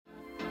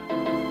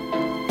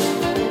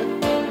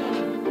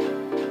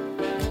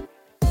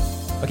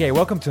Okay,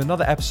 welcome to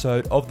another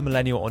episode of The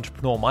Millennial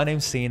Entrepreneur. My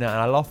name's Sina and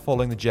I love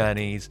following the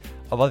journeys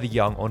of other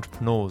young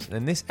entrepreneurs. And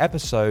in this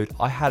episode,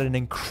 I had an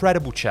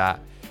incredible chat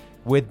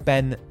with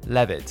Ben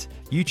Leavitt,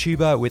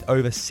 YouTuber with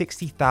over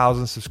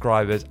 60,000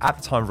 subscribers at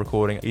the time of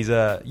recording. He's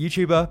a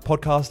YouTuber,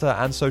 podcaster,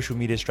 and social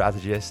media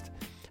strategist.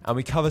 And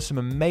we cover some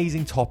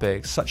amazing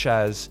topics such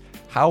as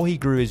how he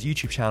grew his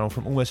YouTube channel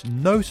from almost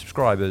no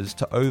subscribers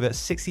to over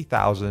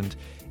 60,000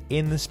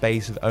 in the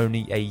space of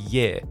only a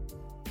year,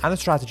 and the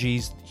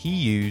strategies he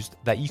used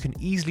that you can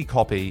easily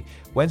copy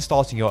when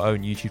starting your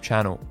own YouTube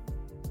channel.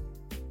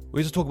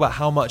 We also talk about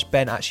how much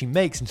Ben actually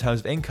makes in terms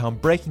of income,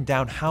 breaking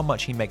down how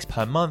much he makes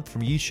per month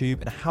from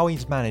YouTube and how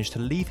he's managed to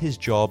leave his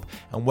job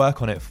and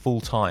work on it full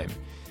time.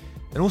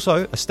 And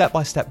also a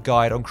step-by-step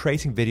guide on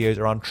creating videos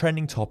around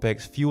trending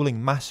topics,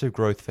 fueling massive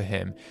growth for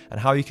him and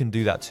how you can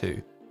do that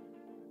too.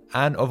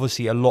 And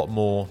obviously a lot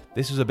more.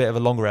 This was a bit of a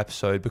longer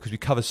episode because we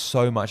cover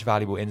so much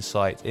valuable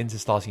insight into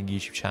starting a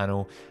YouTube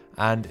channel.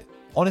 And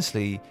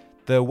honestly,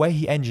 the way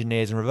he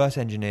engineers and reverse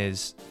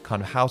engineers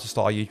kind of how to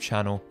start a YouTube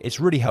channel, it's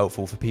really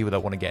helpful for people that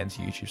want to get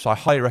into YouTube. So I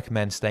highly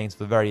recommend staying to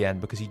the very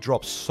end because he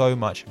drops so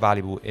much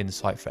valuable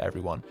insight for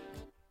everyone,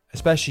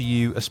 especially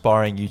you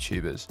aspiring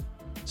YouTubers.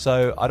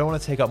 So I don't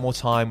want to take up more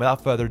time.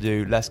 Without further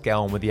ado, let's get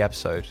on with the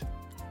episode.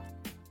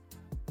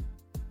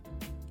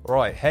 All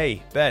right.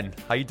 Hey, Ben,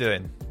 how you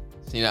doing?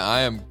 Sina, I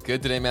am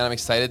good today, man. I'm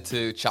excited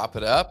to chop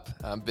it up.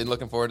 I've been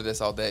looking forward to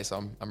this all day,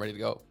 so I'm ready to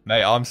go.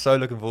 Mate, I'm so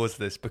looking forward to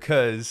this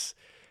because,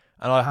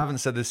 and I haven't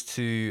said this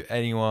to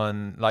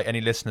anyone, like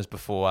any listeners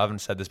before. I haven't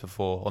said this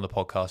before on the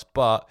podcast,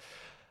 but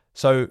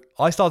so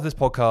I started this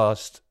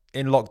podcast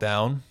in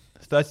lockdown,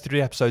 33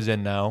 episodes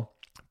in now,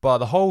 but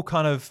the whole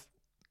kind of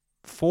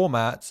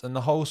format and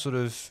the whole sort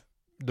of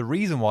the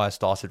reason why I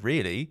started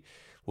really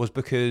was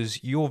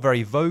because you're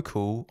very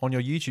vocal on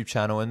your YouTube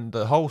channel, and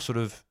the whole sort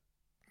of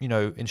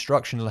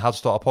instructions on how to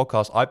start a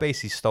podcast, I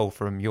basically got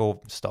from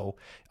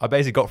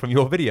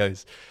your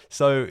videos.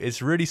 So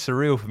it's really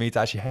surreal for me to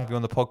actually have you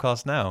on the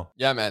podcast now.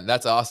 Yeah, man,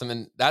 that's awesome.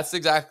 And that's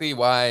exactly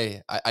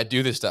why I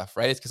do this stuff,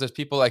 right? It's because there's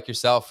people like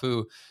yourself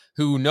who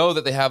know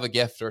that they have a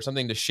gift or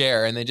something to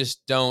share, and they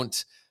just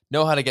don't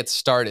know how to get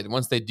started.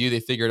 Once they do, they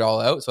figure it all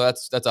out. So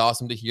that's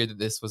awesome to hear that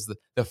this was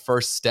the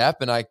first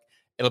step. And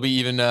it'll be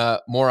even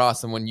more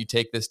awesome when you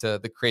take this to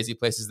the crazy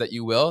places that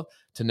you will.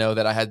 To know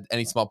that I had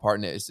any small part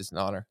in it is just an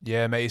honor.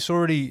 Yeah, mate. It's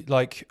already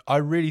I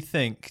really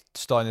think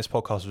starting this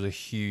podcast was a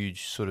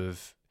huge sort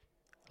of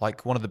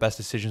one of the best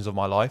decisions of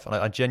my life. And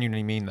I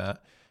genuinely mean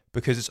that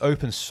because it's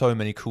opened so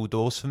many cool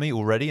doors for me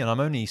already. And I'm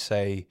only so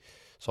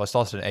I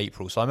started in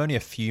April. So I'm only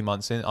a few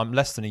months in. I'm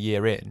less than a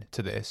year in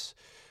to this.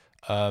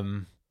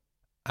 And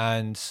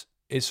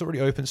it's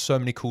already opened so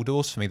many cool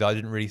doors for me that I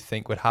didn't really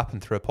think would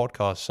happen through a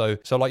podcast.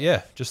 So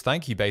yeah, just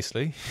thank you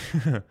basically.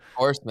 Of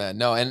course, man.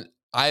 No, and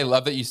I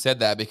love that you said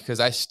that because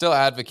I still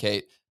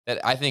advocate that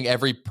I think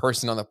every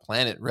person on the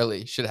planet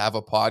really should have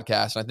a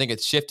podcast. And I think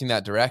it's shifting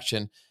that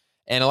direction.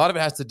 And a lot of it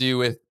has to do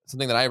with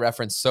something that I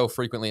reference so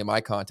frequently in my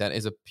content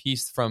is a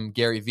piece from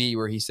Gary Vee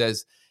where he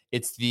says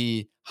it's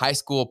the high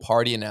school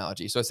party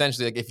analogy. So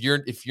essentially, like if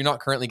you're not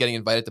currently getting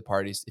invited to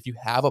parties, if you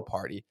have a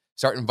party,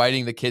 start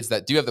inviting the kids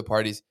that do have the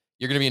parties.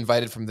 You're going to be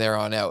invited from there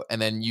on out.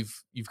 And then you've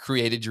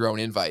created your own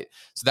invite.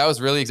 So that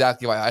was really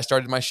exactly why I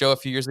started my show a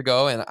few years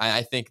ago. And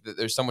I think that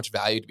there's so much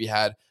value to be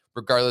had,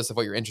 regardless of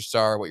what your interests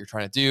are, what you're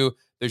trying to do.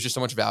 There's just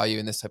so much value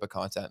in this type of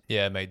content.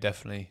 Yeah, mate,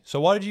 definitely.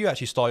 So why did you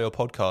actually start your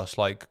podcast?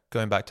 Like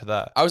going back to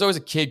that. I was always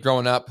a kid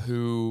growing up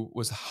who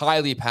was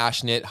highly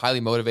passionate,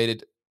 highly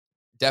motivated,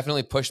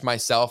 definitely pushed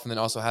myself. And then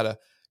also had a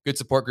good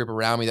support group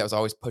around me that was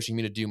always pushing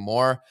me to do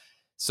more.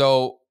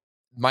 So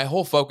my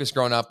whole focus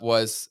growing up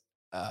was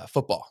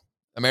football.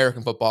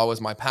 American football was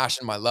my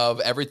passion, my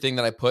love, everything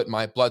that I put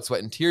my blood,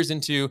 sweat, and tears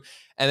into.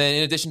 And then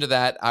in addition to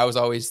that, I was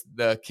always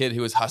the kid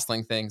who was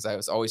hustling things. I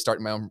was always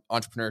starting my own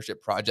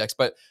entrepreneurship projects.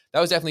 But that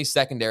was definitely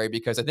secondary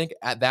because I think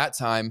at that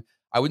time,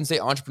 I wouldn't say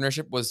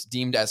entrepreneurship was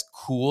deemed as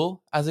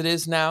cool as it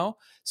is now.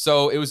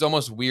 So it was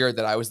almost weird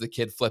that I was the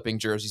kid flipping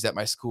jerseys at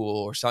my school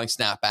or selling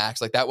snapbacks.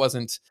 Like that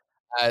wasn't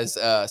as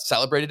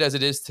celebrated as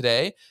it is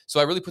today. So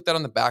I really put that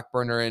on the back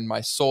burner and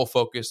my sole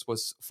focus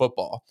was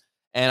football.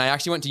 And I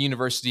actually went to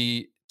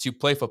university to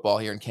play football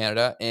here in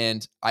Canada.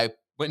 And I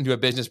went into a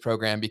business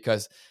program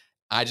because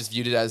I just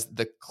viewed it as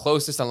the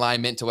closest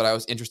alignment to what I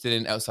was interested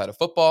in outside of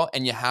football.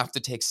 And you have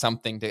to take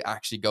something to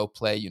actually go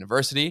play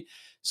university.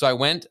 So I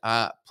went,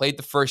 played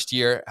the first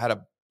year, had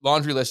a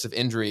laundry list of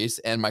injuries,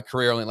 and my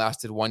career only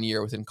lasted 1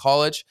 year within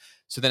college.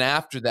 So then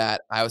after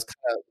that, I was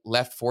kind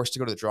of forced to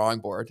go to the drawing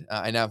board.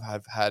 I now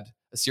have had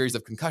a series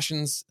of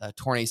concussions,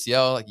 torn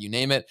ACL, like you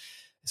name it.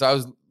 So I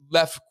was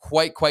left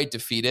quite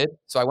defeated.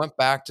 So I went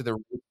back to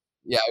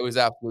yeah, it was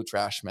absolute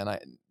trash, man.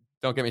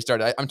 Don't get me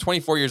started. I'm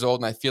 24 years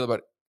old and I feel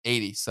about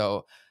 80.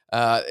 So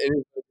I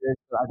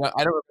don't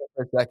regret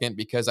for a second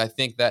because I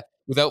think that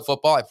without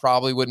football, I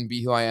probably wouldn't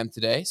be who I am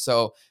today.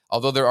 So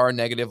although there are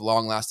negative,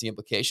 long-lasting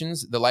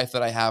implications, the life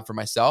that I have for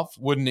myself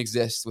wouldn't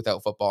exist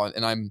without football,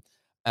 and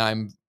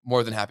I'm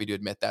more than happy to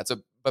admit that.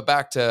 So, but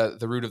back to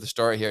the root of the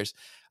story here is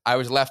I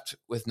was left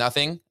with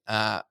nothing.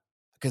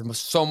 because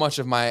so much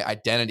of my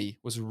identity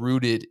was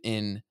rooted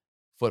in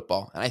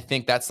football. And I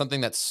think that's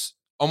something that's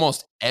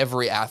almost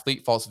every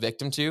athlete falls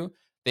victim to.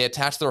 They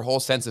attach their whole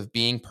sense of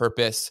being,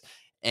 purpose,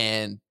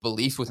 and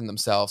belief within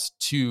themselves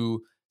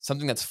to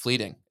something that's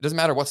fleeting. It doesn't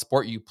matter what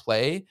sport you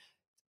play.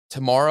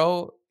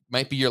 Tomorrow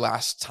might be your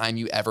last time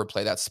you ever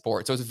play that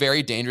sport. So it's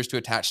very dangerous to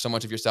attach so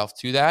much of yourself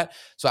to that.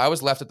 So I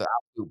was left at the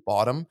absolute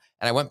bottom,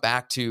 and I went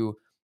back to,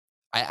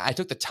 I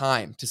took the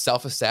time to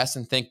self-assess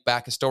and think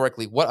back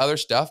historically, what other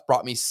stuff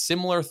brought me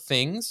similar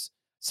things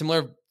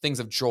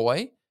of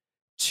joy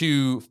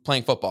to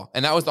playing football.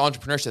 And that was the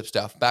entrepreneurship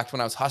stuff. Back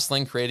when I was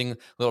hustling, creating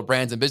little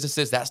brands and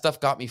businesses, that stuff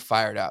got me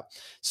fired up.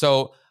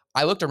 So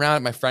I looked around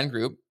at my friend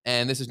group,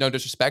 and this is no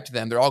disrespect to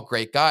them. They're all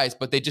great guys,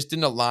 but they just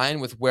didn't align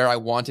with where I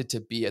wanted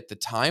to be at the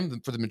time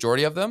for the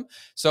majority of them.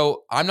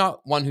 So I'm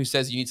not one who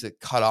says you need to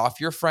cut off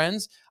your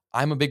friends.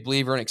 I'm a big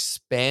believer in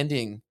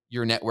expanding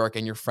your network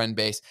and your friend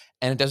base.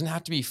 And it doesn't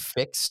have to be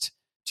fixed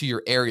to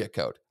your area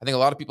code. I think a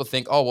lot of people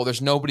think, oh, well,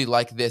 there's nobody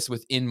like this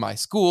within my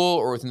school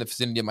or within the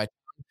vicinity of my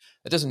town.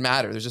 That doesn't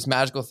matter. There's this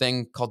magical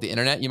thing called the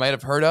internet you might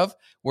have heard of,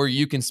 where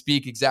you can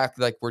speak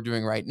exactly like we're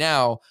doing right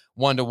now,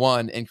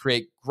 one-to-one, and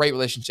create great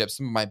relationships.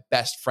 Some of my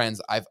best friends,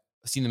 I've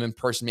seen them in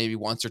person maybe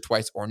once or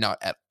twice or not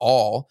at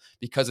all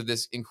because of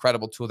this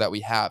incredible tool that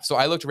we have. So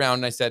I looked around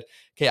and I said,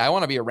 okay, I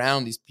want to be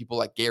around these people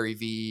like Gary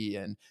Vee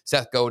and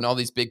Seth Godin, all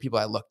these big people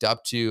I looked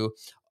up to,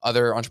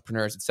 other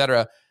entrepreneurs,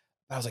 etc.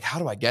 I was like, how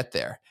do I get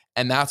there?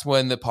 And that's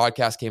when the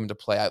podcast came into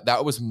play.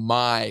 That was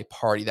my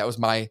party. That was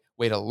my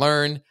way to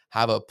learn,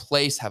 have a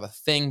place, have a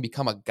thing,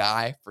 become a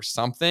guy for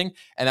something.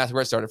 And that's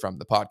where it started from,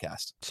 the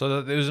podcast.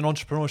 So there was an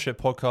entrepreneurship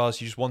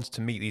podcast. You just wanted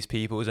to meet these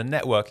people. It was a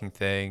networking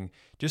thing,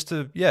 just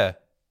to,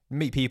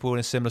 meet people in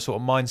a similar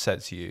sort of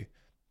mindset to you.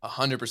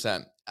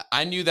 100%.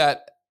 I knew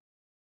that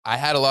I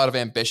had a lot of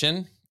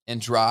ambition and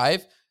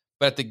drive,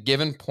 but at the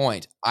given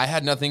point, I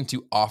had nothing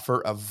to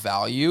offer of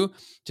value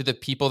to the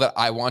people that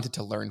I wanted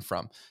to learn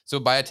from. So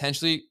by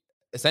essentially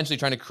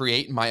trying to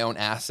create my own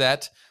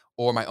asset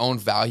or my own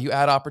value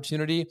add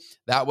opportunity,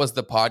 that was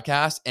the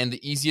podcast, and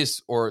the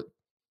easiest or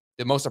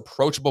the most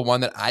approachable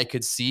one that I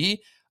could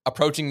see,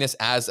 approaching this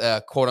as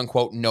a quote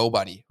unquote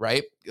nobody,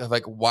 right?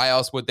 Like, why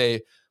else would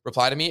they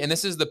reply to me? And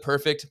this is the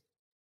perfect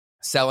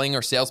selling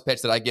or sales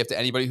pitch that I give to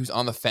anybody who's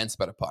on the fence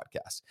about a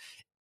podcast.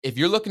 If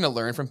you're looking to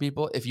learn from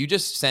people, if you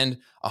just send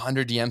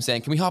 100 DMs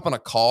saying, can we hop on a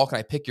call? Can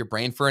I pick your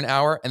brain for an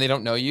hour? And they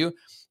don't know you,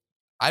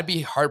 I'd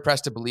be hard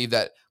pressed to believe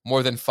that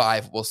more than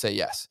 5 will say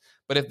yes.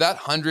 But if that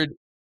 100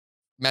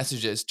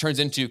 messages turns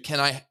into, can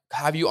I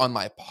have you on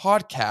my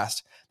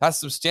podcast? That's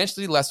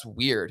substantially less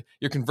weird.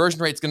 Your conversion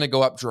rate is going to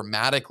go up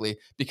dramatically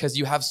because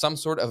you have some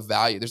sort of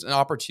value. There's an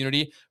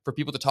opportunity for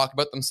people to talk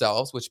about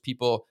themselves, which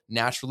people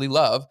naturally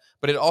love,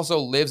 but it also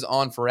lives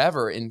on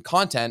forever in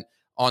content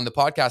on the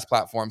podcast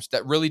platforms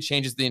that really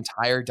changes the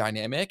entire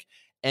dynamic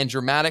and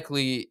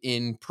dramatically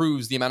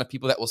improves the amount of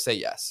people that will say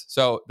yes.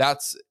 So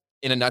that's,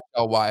 in a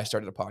nutshell, why I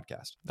started a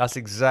podcast. That's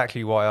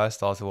exactly why I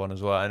started one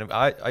as well.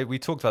 And we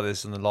talked about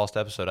this in the last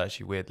episode,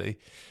 actually, weirdly.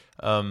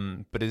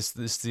 But it's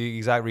the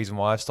exact reason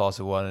why I've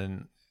started one,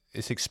 and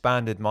it's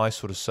expanded my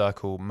sort of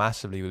circle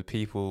massively with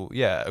people,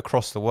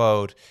 across the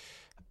world.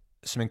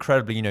 Some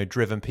incredibly,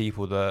 driven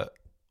people that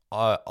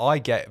I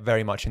get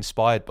very much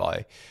inspired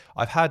by.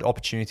 I've had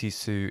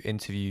opportunities to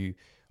interview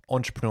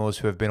entrepreneurs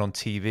who have been on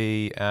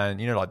TV and,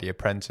 like The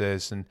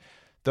Apprentice, and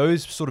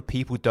those sort of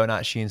people don't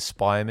actually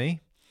inspire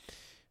me.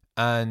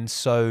 And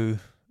so,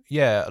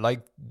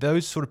 like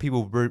those sort of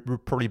people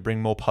probably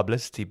bring more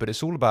publicity, but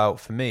it's all about,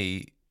 for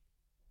me,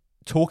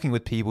 talking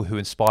with people who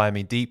inspire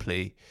me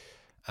deeply.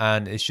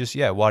 And it's just,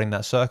 widening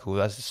that circle.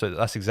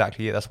 That's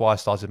exactly it. That's why I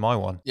started my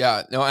one.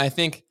 Yeah, no, I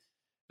think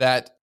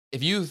that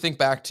if you think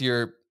back to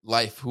your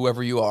life,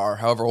 whoever you are,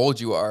 however old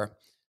you are,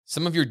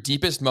 some of your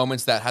deepest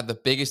moments that had the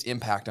biggest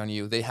impact on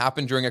you, they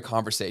happened during a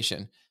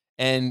conversation.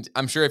 And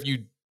I'm sure if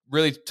you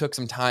really took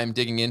some time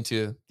digging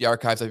into the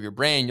archives of your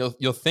brain,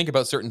 you'll think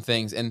about certain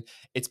things, and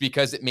it's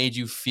because it made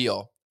you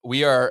feel.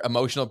 We are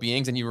emotional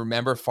beings, and you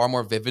remember far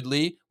more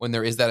vividly when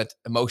there is that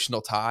emotional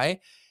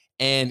tie,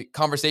 and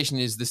conversation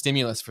is the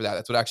stimulus for that.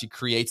 That's what actually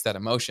creates that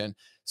emotion.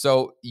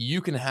 So you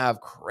can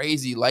have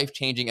crazy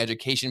life-changing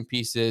education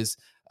pieces,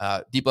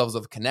 deep levels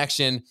of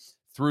connection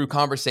through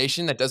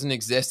conversation that doesn't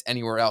exist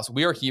anywhere else.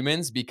 We are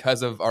humans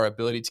because of our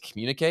ability to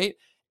communicate,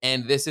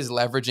 and this is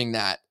leveraging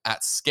that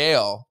at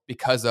scale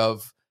because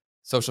of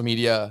social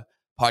media,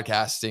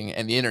 podcasting,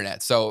 and the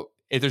internet. So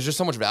there's just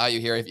so much value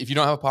here. If you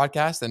don't have a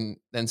podcast,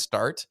 then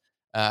start.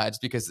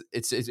 Just because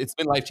it's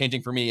been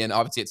life-changing for me, and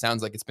obviously it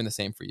sounds like it's been the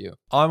same for you.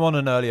 I'm on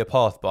an earlier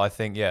path, but I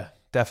think,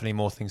 definitely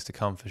more things to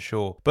come for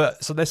sure.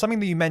 But so there's something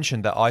that you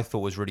mentioned that I thought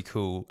was really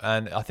cool,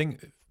 and I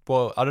think,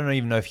 well, I don't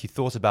even know if you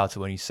thought about it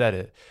when you said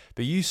it,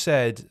 but you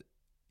said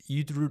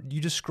you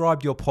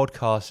described your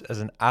podcast as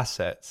an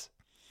asset.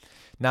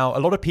 Now, a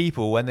lot of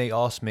people, when they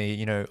ask me,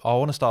 I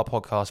want to start a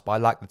podcast, but I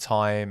lack the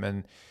time,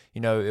 and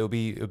it'll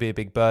be a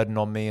big burden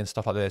on me and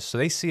stuff like this. So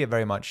they see it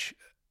very much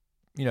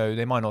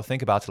they might not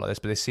think about it like this,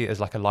 but they see it as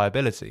like a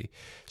liability.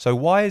 So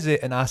why is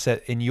it an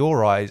asset in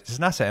your eyes? It's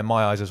an asset in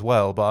my eyes as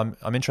well, but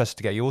I'm interested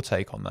to get your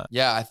take on that.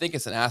 Yeah, I think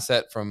it's an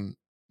asset from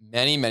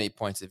many, many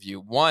points of view.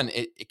 One,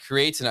 it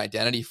creates an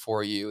identity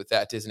for you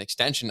that is an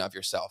extension of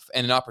yourself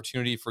and an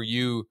opportunity for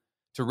you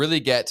to really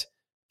get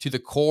to the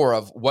core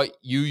of what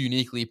you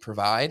uniquely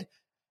provide.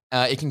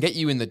 It can get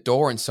you in the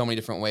door in so many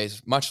different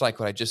ways, much like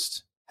what I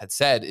just had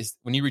said, is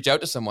when you reach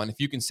out to someone, if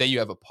you can say you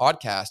have a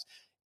podcast,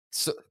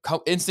 so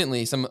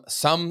instantly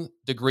some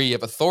degree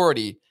of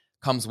authority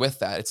comes with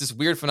that. It's this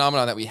weird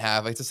phenomenon that we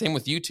have. It's the same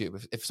with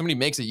YouTube. If somebody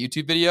makes a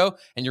YouTube video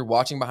and you're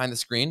watching behind the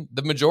screen,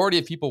 the majority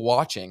of people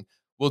watching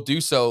will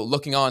do so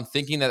looking on,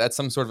 thinking that that's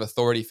some sort of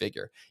authority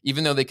figure,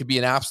 even though they could be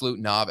an absolute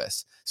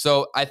novice.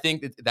 So I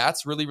think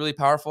that's really, really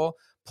powerful.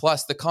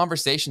 Plus the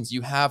conversations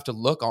you have to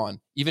look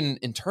on, even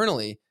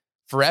internally,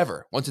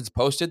 forever once it's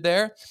posted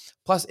there.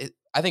 Plus,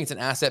 I think it's an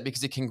asset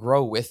because it can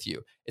grow with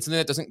you. It's something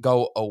that doesn't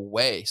go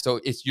away.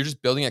 So you're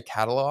just building a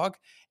catalog,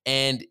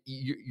 and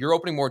you're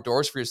opening more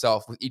doors for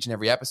yourself with each and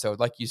every episode.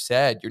 Like you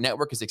said, your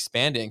network is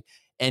expanding,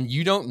 and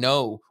you don't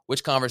know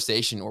which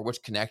conversation or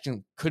which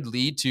connection could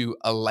lead to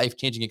a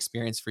life-changing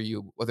experience for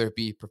you, whether it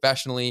be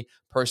professionally,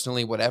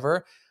 personally,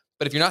 whatever.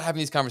 But if you're not having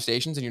these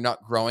conversations and you're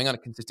not growing on a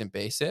consistent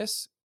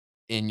basis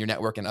in your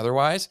network and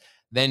otherwise,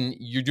 then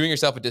you're doing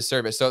yourself a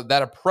disservice. So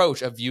that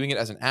approach of viewing it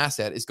as an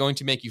asset is going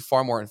to make you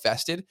far more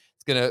invested.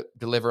 It's going to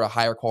deliver a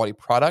higher quality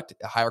product,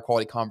 a higher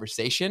quality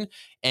conversation.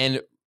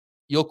 And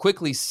you'll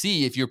quickly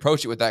see, if you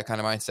approach it with that kind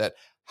of mindset,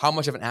 how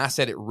much of an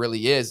asset it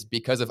really is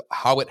because of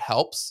how it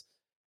helps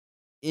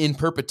in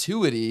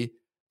perpetuity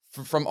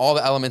from all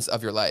the elements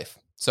of your life.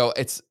 So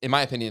it's, in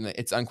my opinion,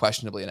 it's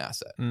unquestionably an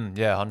asset.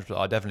 Yeah, 100%.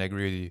 I definitely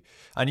agree with you.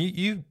 And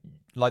you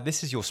like,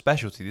 this is your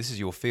specialty. This is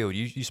your field.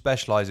 You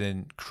specialize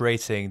in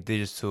creating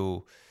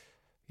digital,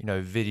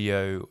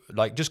 video,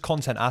 like just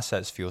content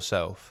assets for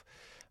yourself.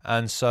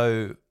 And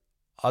so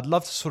I'd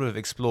love to sort of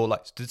explore,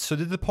 like, did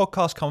the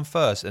podcast come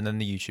first and then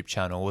the YouTube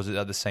channel, or was it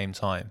at the same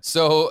time?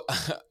 So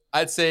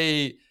I'd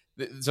say,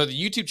 so the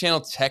YouTube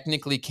channel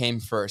technically came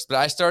first, but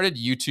I started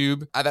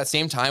YouTube at that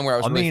same time where I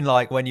was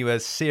like when you were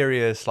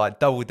serious, like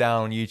double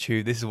down on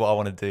YouTube, this is what I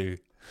want to do.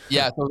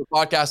 Yeah, so the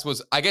podcast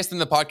was, I guess then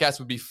the podcast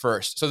would be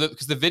first. So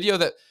because the video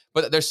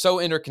but they're so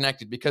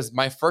interconnected, because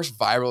my first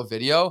viral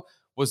video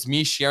was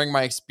me sharing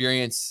my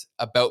experience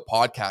about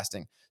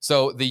podcasting.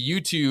 So the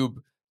YouTube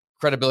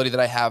credibility that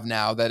I have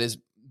now, that is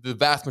the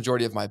vast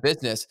majority of my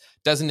business,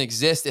 doesn't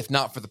exist if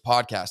not for the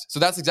podcast. So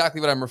that's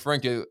exactly what I'm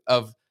referring to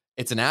of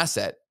it's an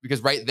asset,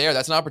 because right there,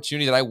 that's an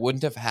opportunity that I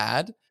wouldn't have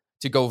had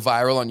to go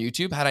viral on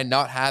YouTube had I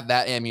not had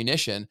that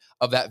ammunition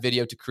of that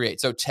video to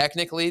create. So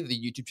technically the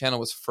YouTube channel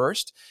was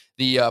first.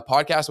 The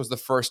podcast was the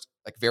first,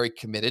 like, very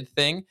committed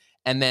thing.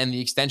 And then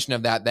the extension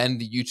of that, then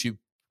the YouTube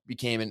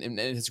became, and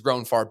it's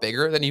grown far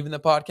bigger than even the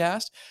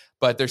podcast,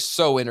 but they're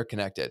so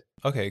interconnected.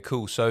 Okay,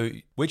 cool. So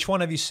which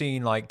one have you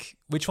seen, like,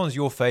 which one's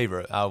your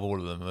favorite out of all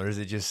of them? Or is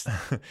it just,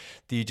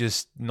 do you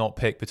just not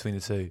pick between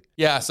the two?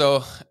 Yeah,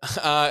 so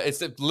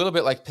it's a little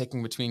bit like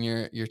picking between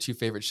your two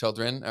favorite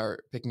children, or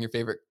picking your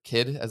favorite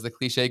kid, as the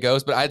cliche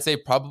goes. But I'd say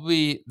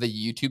probably the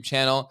YouTube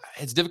channel.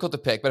 It's difficult to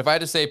pick, but if I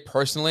had to say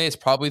personally, it's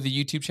probably the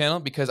YouTube channel,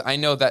 because I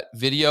know that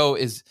video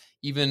is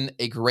even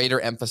a greater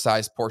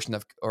emphasized portion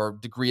of, or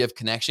degree of,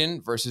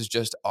 connection versus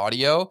just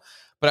audio.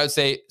 But I would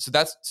say, so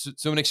that's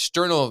so an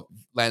external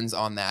lens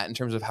on that in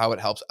terms of how it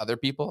helps other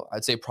people.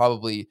 I'd say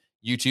probably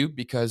YouTube,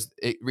 because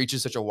it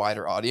reaches such a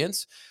wider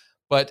audience.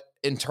 But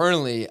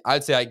internally,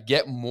 I'd say I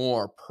get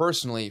more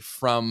personally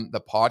from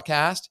the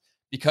podcast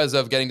because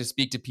of getting to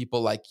speak to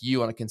people like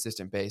you on a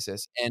consistent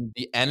basis. And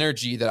the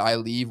energy that I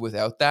leave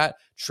without that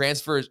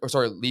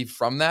leave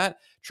from that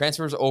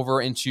transfers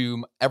over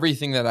into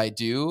everything that I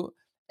do,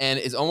 and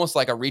is almost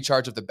like a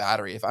recharge of the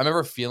battery. If I'm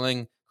ever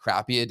feeling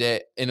crappy a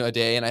day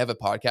and I have a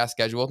podcast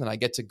scheduled and I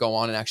get to go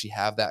on and actually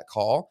have that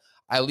call,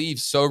 I leave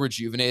so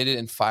rejuvenated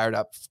and fired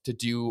up to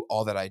do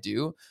all that I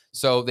do.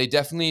 So they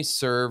definitely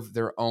serve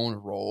their own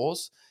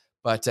roles.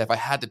 But if I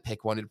had to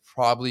pick one, it'd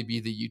probably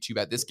be the YouTube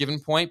at this given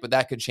point, but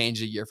that could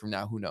change a year from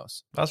now. Who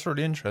knows? That's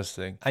really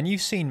interesting. And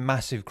you've seen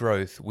massive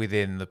growth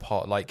within the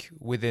past,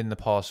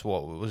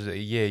 what was it, a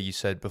year you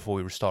said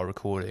before we start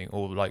recording,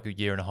 or like a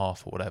year and a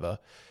half or whatever,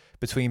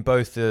 between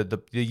both the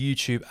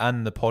YouTube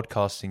and the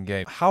podcasting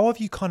game. How have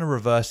you kind of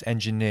reverse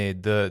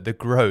engineered the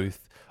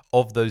growth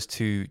of those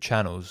two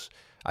channels?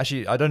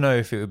 Actually, I don't know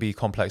if it would be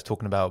complex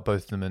talking about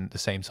both of them at the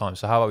same time.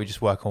 So how about we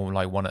just work on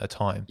like one at a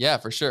time? Yeah,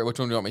 for sure. Which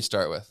one do you want me to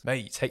start with?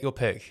 Mate, take your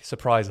pick.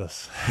 Surprise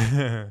us.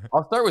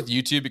 I'll start with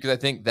YouTube, because I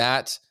think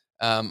that,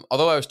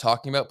 although I was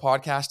talking about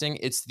podcasting,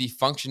 it's the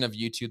function of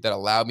YouTube that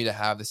allowed me to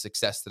have the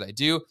success that I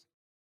do.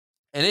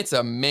 And it's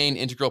a main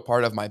integral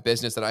part of my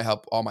business that I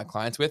help all my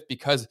clients with,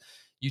 because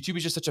YouTube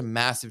is just such a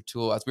massive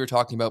tool, as we were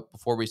talking about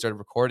before we started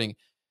recording.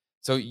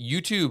 So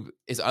YouTube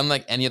is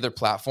unlike any other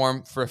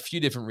platform for a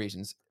few different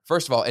reasons.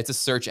 First of all, it's a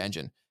search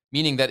engine,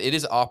 meaning that it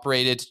is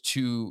operated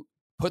to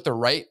put the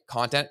right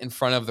content in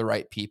front of the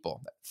right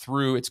people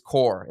through its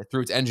core,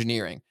 through its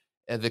engineering,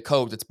 the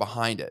code that's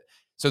behind it.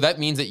 So that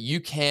means that you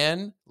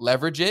can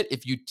leverage it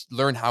if you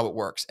learn how it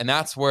works. And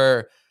that's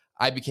where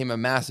I became a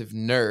massive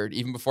nerd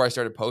even before I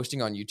started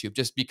posting on YouTube,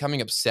 just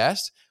becoming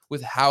obsessed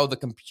with how the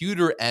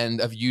computer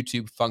end of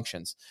YouTube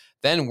functions.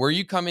 Then where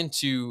you come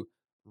into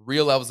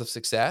real levels of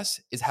success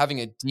is having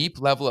a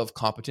deep level of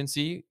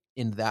competency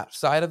in that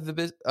side of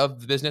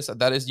the business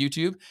that is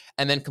YouTube,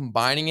 and then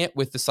combining it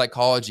with the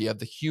psychology of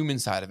the human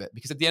side of it.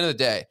 Because at the end of the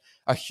day,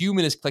 a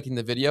human is clicking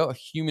the video, a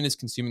human is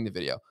consuming the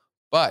video.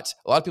 But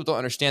a lot of people don't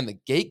understand the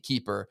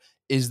gatekeeper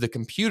is the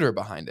computer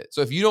behind it.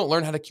 So if you don't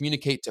learn how to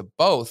communicate to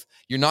both,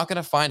 you're not going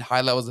to find high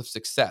levels of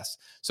success.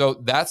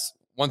 So that's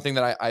one thing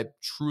that I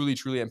truly,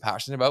 truly am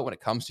passionate about when it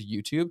comes to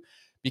YouTube,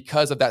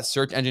 because of that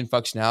search engine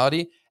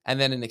functionality. And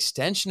then an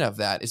extension of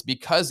that is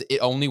because it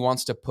only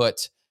wants to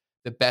put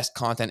the best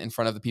content in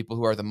front of the people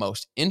who are the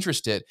most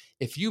interested.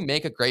 If you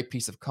make a great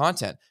piece of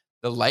content,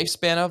 the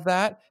lifespan of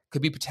that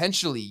could be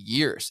potentially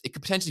years. It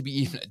could potentially be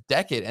even a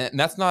decade. And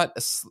that's not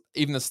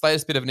even the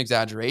slightest bit of an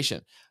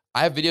exaggeration.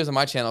 I have videos on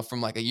my channel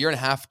from like a year and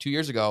a half, 2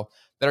 years ago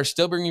that are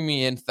still bringing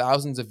me in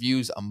thousands of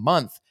views a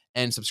month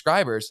and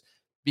subscribers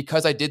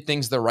because I did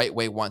things the right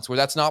way once, where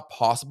that's not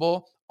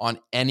possible on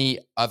any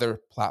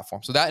other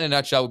platform. So that in a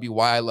nutshell would be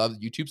why I love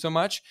YouTube so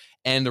much,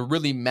 and the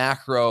really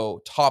macro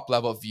top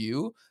level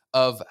view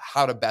of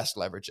how to best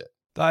leverage it.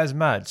 That is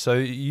mad. So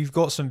you've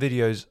got some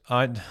videos.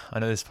 I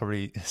know this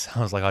probably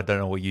sounds like I don't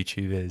know what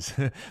YouTube is,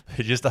 but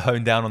just to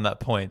hone down on that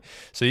point.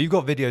 So you've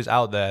got videos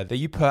out there that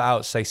you put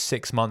out, say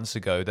 6 months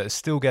ago, that are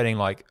still getting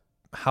like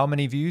how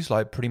many views?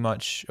 Like pretty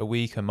much a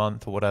week, a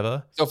month, or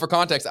whatever. So for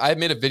context, I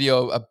made a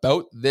video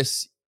about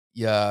this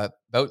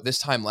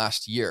time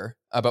last year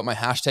about my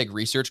hashtag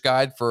research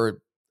guide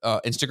for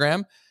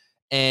Instagram,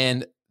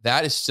 and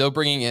that is still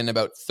bringing in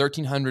about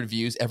 1,300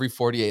 views every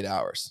 48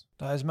 hours.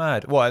 That is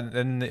mad. Well,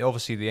 and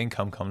obviously the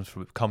income comes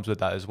with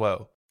that as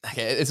well.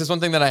 Okay, it's just one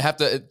thing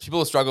that people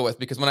will struggle with,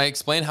 because when I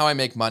explain how I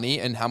make money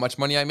and how much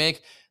money I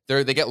make,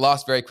 they get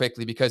lost very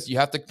quickly, because you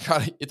have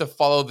to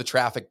follow the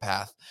traffic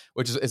path,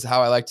 which is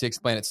how I like to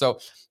explain it. So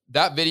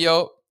that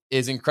video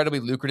is incredibly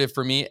lucrative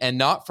for me, and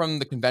not from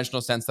the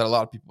conventional sense that a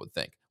lot of people would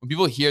think. When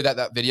people hear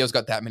that video's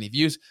got that many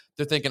views,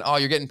 they're thinking, oh,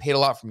 you're getting paid a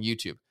lot from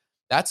YouTube.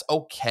 That's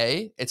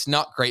okay. It's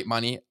not great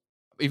money.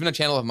 Even a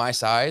channel of my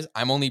size,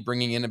 I'm only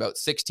bringing in about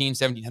 $1,600,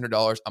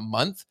 $1,700 a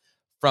month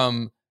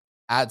from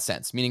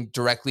AdSense, meaning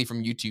directly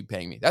from YouTube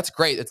paying me. That's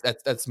great.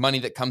 That's money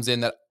that comes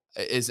in that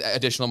is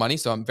additional money.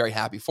 So I'm very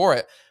happy for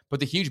it. But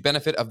the huge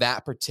benefit of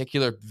that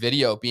particular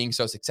video being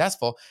so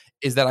successful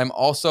is that I'm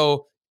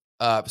also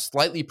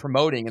slightly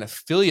promoting an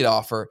affiliate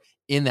offer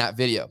in that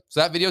video. So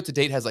that video to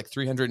date has like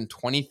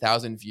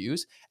 320,000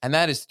 views. And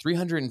that is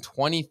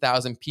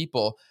 320,000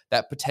 people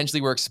that potentially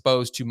were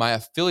exposed to my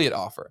affiliate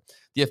offer.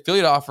 The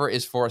affiliate offer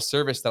is for a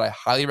service that I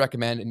highly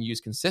recommend and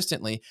use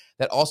consistently,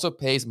 that also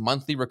pays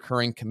monthly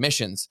recurring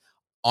commissions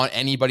on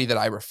anybody that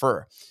I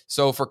refer.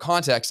 So for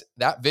context,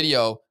 that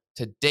video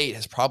to date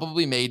has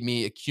probably made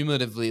me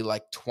cumulatively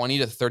like $20,000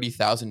 to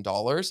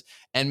 $30,000,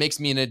 and makes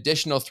me an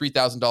additional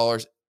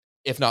 $3,000,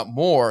 if not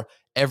more,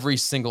 every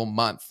single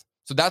month.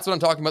 So that's what I'm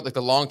talking about. Like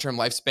the long-term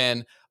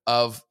lifespan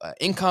of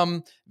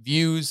income,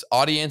 views,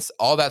 audience,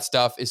 all that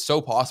stuff is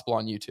so possible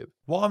on YouTube.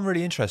 What I'm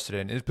really interested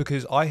in is,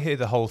 because I hear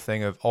the whole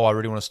thing of, oh, I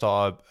really want to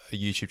start a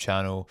YouTube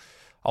channel.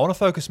 I want to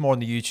focus more on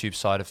the YouTube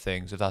side of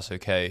things, if that's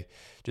okay.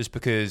 Just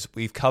because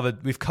we've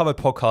covered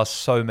podcasts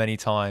so many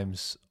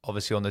times,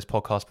 obviously on this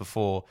podcast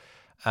before,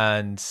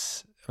 and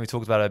we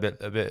talked about it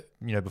a bit,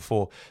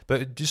 before.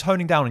 But just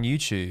honing down on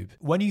YouTube,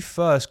 when you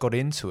first got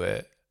into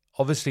it,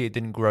 obviously it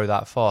didn't grow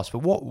that fast. But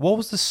what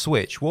was the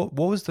switch? What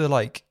was the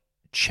like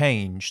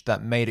change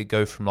that made it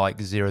go from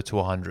like 0 to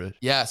 100?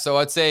 Yeah, so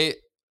I'd say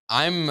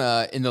I'm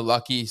in the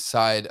lucky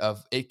side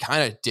of it.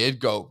 Kind of did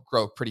grow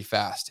pretty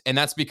fast, and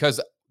that's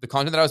because the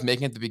content that I was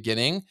making at the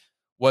beginning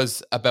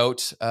was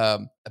about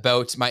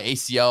my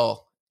ACL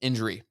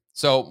injury.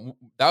 So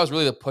that was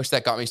really the push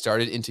that got me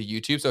started into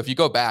YouTube. So if you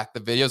go back, the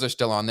videos are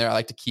still on there. I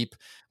like to keep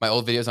my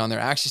old videos on there.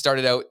 I actually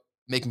started out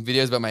making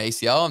videos about my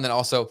ACL, and then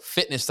also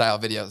fitness style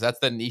videos. That's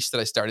the niche that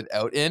I started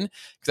out in,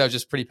 because I was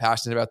just pretty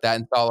passionate about that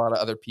and saw a lot of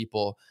other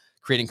people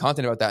creating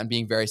content about that and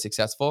being very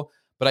successful.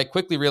 But I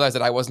quickly realized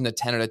that I wasn't a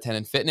 10 out of 10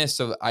 in fitness.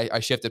 So I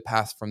shifted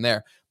paths from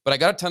there. But I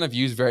got a ton of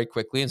views very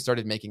quickly and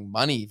started making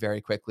money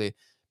very quickly,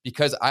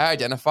 because I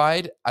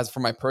identified, as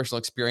from my personal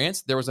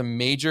experience, there was a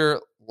major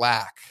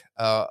lack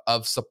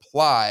of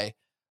supply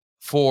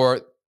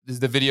for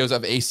the videos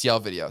of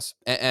ACL videos.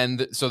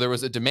 And so there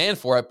was a demand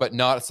for it, but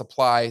not a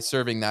supply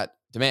serving that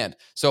demand.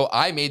 So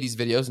I made these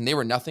videos, and they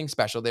were nothing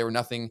special. They were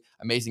nothing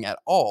amazing at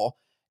all.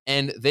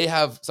 And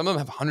some of them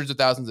have hundreds of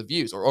thousands of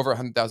views, or over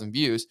 100,000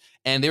 views.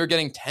 And they were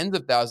getting tens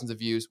of thousands of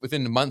views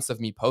within months of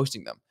me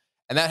posting them.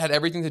 And that had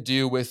everything to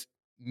do with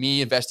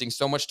me investing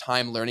so much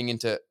time learning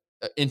into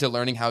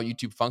learning how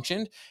YouTube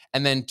functioned.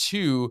 And then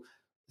two,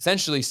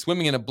 essentially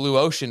swimming in a blue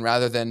ocean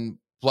rather than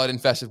blood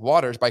infested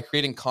waters, by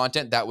creating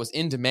content that was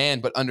in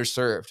demand, but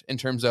underserved in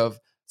terms of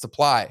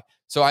supply.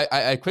 So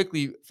I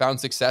quickly found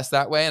success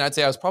that way. And I'd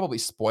say I was probably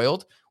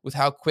spoiled with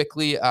how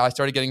quickly I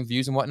started getting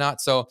views and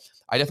whatnot. So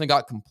I definitely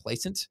got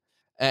complacent.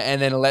 and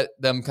then let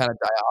them kind of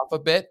die off a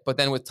bit. But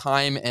then with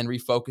time and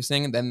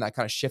refocusing, then that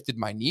kind of shifted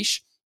my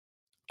niche.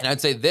 And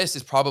I'd say this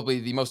is probably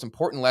the most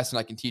important lesson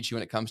I can teach you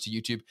when it comes to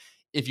YouTube.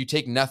 If you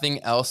take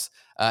nothing else,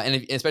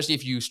 especially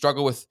if you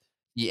struggle with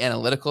the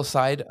analytical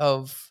side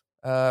of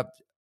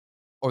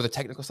or the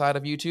technical side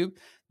of YouTube,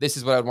 this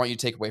is what I would want you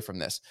to take away from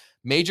this.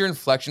 Major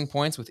inflection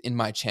points within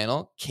my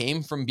channel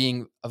came from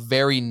being a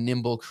very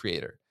nimble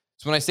creator.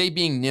 So when I say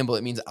being nimble,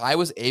 it means I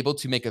was able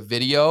to make a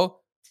video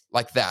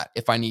like that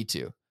if I need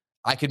to.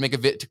 I could make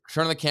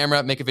turn on the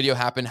camera, make a video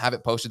happen, have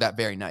it posted that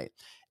very night.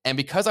 And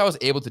because I was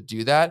able to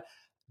do that,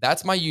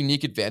 that's my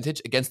unique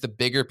advantage against the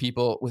bigger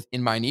people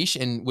within my niche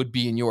and would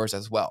be in yours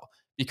as well.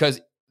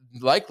 Because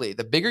likely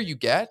the bigger you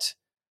get,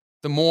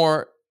 the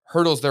more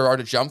hurdles there are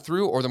to jump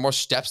through or the more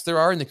steps there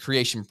are in the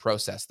creation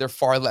process. They're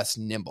far less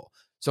nimble.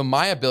 So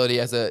my ability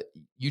as a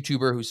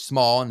YouTuber who's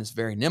small and is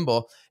very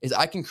nimble is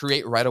I can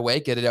create right away,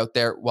 get it out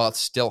there while it's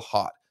still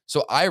hot.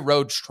 So I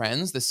rode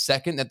trends the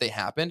second that they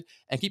happened.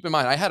 And keep in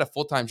mind, I had a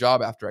full-time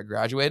job after I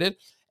graduated.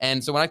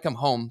 And so when I'd come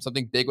home,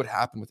 something big would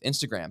happen with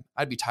Instagram.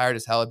 I'd be tired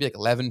as hell. It'd be like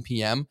 11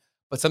 p.m.,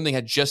 but something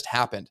had just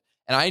happened.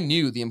 And I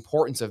knew the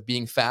importance of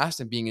being fast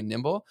and being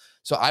nimble.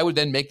 So I would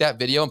then make that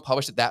video and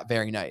publish it that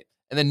very night.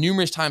 And then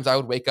numerous times I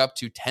would wake up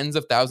to tens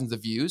of thousands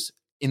of views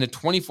in a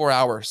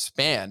 24-hour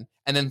span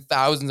and then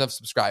thousands of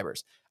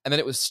subscribers. And then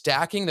it was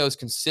stacking those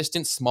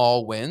consistent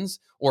small wins,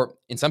 or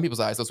in some people's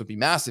eyes, those would be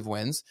massive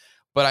wins,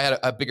 but I had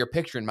a bigger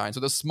picture in mind. So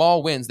those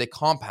small wins, they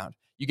compound.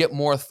 You get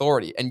more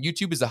authority. And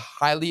YouTube is a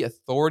highly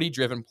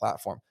authority-driven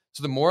platform.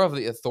 So the more of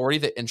the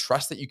authority and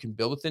trust that you can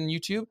build within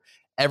YouTube,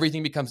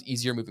 everything becomes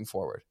easier moving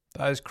forward.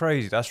 That is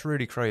crazy. That's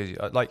really crazy.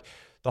 Like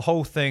the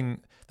whole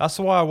thing. That's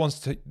why I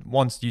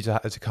wanted you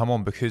to come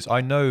on, because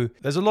I know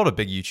there's a lot of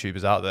big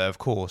YouTubers out there, of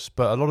course,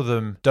 but a lot of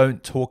them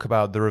don't talk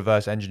about the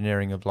reverse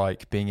engineering of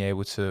like being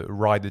able to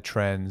ride the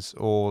trends,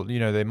 or,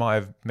 you know, they might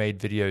have made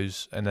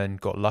videos and then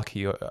got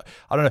lucky. Or,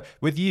 I don't know.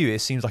 With you, it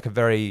seems like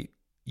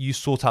you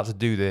sought out to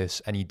do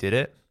this and you did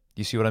it.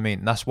 You see what I mean?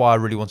 And that's why I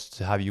really wanted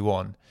to have you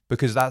on,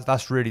 because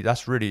that's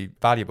really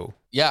valuable.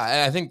 Yeah,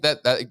 and I think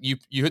that you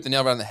hit the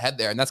nail right on the head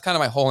there. And that's kind of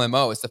my whole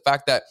MO, is the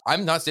fact that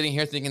I'm not sitting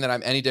here thinking that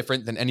I'm any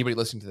different than anybody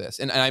listening to this.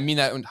 And I mean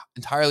that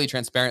entirely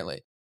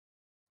transparently.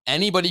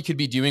 Anybody could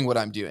be doing what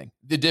I'm doing.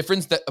 The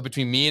difference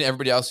between me and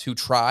everybody else who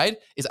tried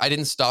is I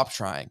didn't stop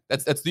trying.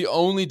 That's the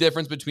only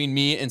difference between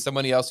me and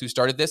somebody else who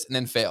started this and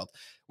then failed.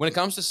 When it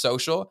comes to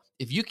social,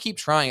 if you keep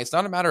trying, it's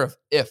not a matter of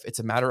if, it's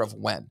a matter of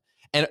when.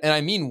 And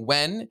I mean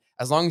when,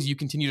 as long as you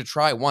continue to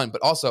try, one,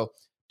 but also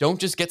don't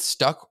just get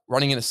stuck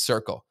running in a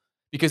circle.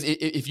 Because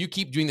if you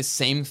keep doing the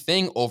same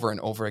thing over and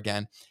over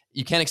again,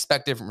 you can't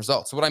expect different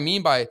results. So what I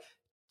mean by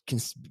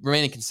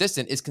remaining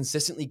consistent is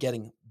consistently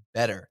getting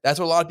better. That's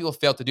what a lot of people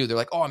fail to do. They're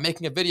like, oh, I'm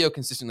making a video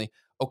consistently.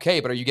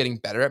 Okay, but are you getting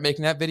better at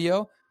making that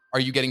video?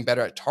 Are you getting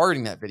better at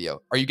targeting that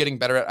video? Are you getting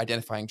better at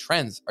identifying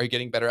trends? Are you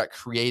getting better at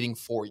creating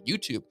for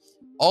YouTube?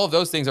 All of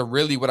those things are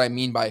really what I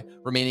mean by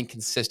remaining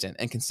consistent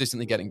and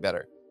consistently getting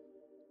better.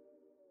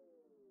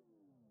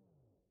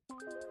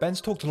 Ben's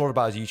talked a lot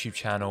about his YouTube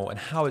channel and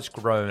how it's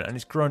grown, and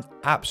it's grown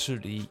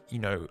absolutely,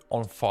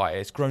 on fire.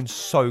 It's grown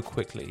so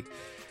quickly.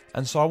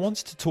 And so I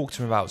wanted to talk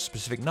to him about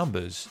specific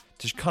numbers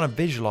to kind of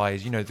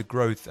visualize, the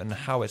growth and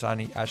how it's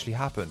actually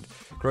happened.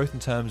 Growth in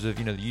terms of,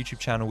 the YouTube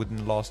channel within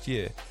the last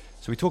year.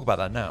 So we talk about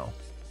that now.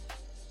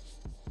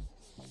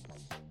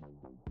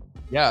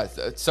 Yeah.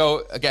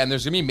 So again,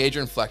 there's going to be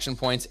major inflection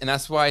points. And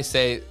that's why I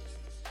say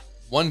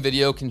one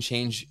video can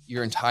change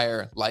your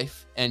entire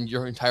life and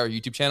your entire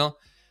YouTube channel.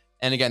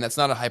 And again, that's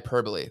not a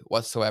hyperbole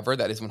whatsoever.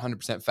 That is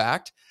 100%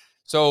 fact.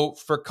 So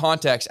for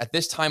context, at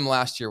this time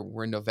last year,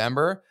 we're in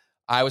November,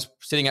 I was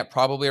sitting at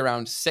probably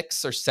around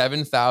 6,000 or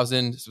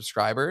 7,000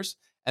 subscribers.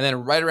 And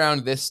then right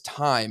around this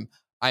time,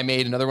 I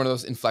made another one of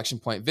those inflection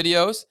point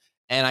videos,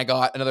 and I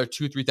got another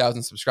 2,000,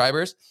 3,000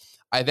 subscribers.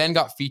 I then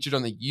got featured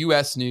on the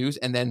US news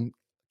and then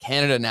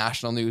Canada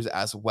national news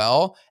as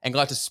well, and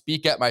got to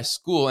speak at my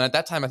school. And at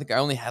that time, I think I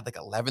only had like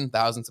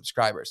 11,000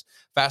 subscribers.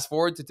 Fast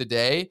forward to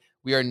today,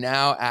 we are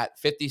now at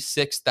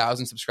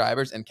 56,000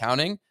 subscribers and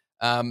counting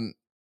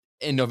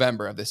in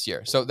November of this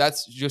year. So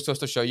that's just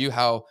supposed to show you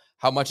how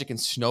much it can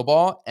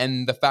snowball,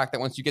 and the fact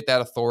that once you get that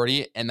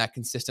authority and that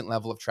consistent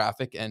level of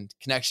traffic and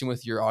connection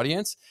with your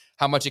audience,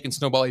 how much it can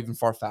snowball even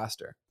far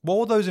faster. What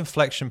were those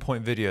inflection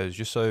point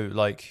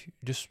videos?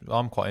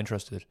 I'm quite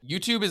interested.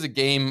 YouTube is a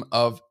game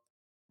of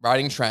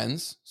riding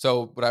trends.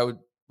 So what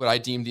I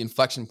deemed the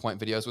inflection point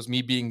videos was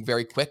me being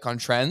very quick on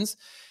trends.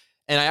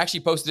 And I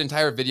actually posted an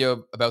entire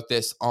video about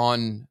this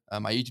on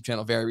my YouTube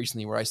channel very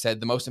recently, where I said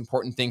the most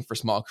important thing for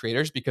small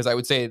creators, because I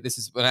would say this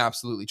is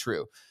absolutely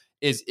true,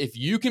 is if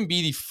you can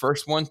be the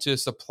first one to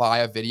supply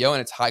a video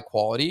and it's high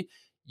quality,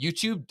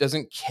 YouTube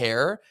doesn't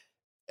care.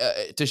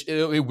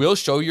 It will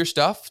show your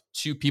stuff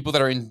to people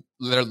that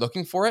are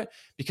looking for it,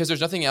 because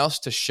there's nothing else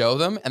to show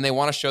them, and they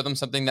want to show them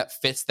something that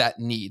fits that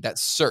need, that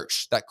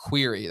search, that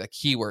query, that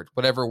keyword,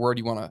 whatever word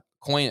you want to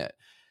coin it.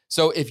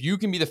 So if you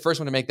can be the first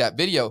one to make that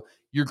video,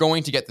 you're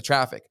going to get the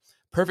traffic.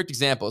 Perfect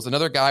example is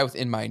another guy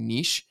within my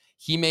niche.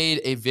 He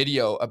made a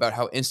video about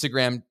how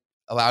Instagram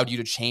allowed you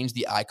to change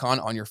the icon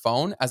on your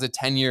phone as a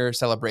 10-year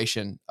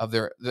celebration of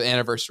the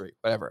anniversary,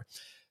 whatever.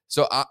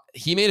 So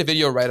he made a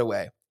video right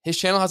away. His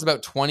channel has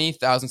about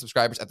 20,000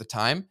 subscribers at the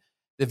time.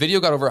 The video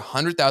got over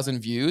 100,000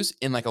 views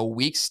in like a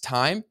week's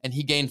time, and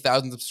he gained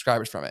thousands of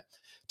subscribers from it.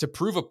 To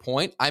prove a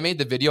point, I made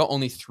the video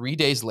only 3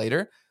 days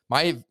later.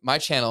 My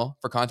channel,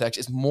 for context,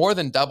 is more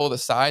than double the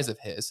size of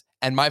his,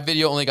 and my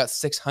video only got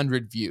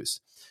 600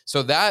 views.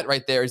 So that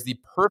right there is the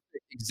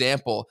perfect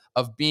example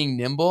of being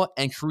nimble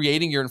and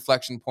creating your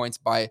inflection points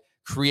by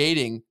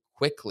creating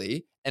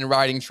quickly and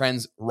riding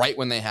trends right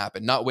when they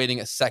happen, not waiting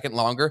a second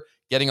longer,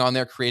 getting on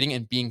there, creating,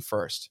 and being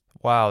first.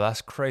 Wow,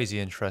 that's crazy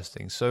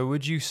interesting. So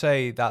would you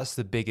say that's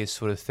the biggest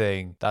sort of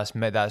thing that's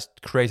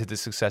created the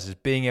success, is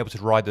being able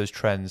to ride those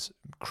trends,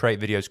 create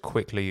videos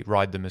quickly,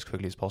 ride them as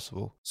quickly as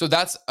possible? So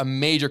that's a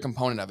major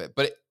component of it.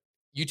 But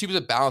YouTube is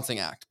a balancing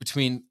act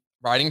between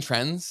riding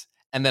trends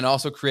and then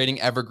also creating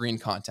evergreen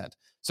content.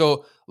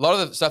 So a lot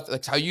of the stuff,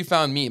 like how you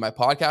found me, my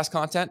podcast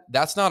content,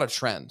 that's not a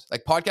trend.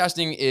 Like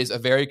podcasting is a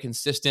very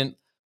consistent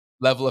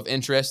level of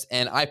interest,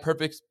 and I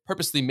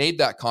purposely made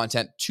that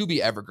content to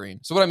be evergreen.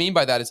 So what I mean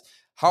by that is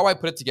how I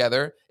put it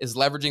together is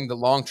leveraging the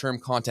long-term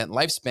content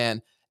lifespan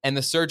and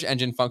the search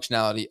engine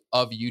functionality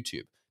of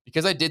YouTube.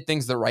 Because I did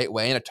things the right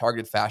way in a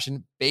targeted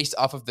fashion based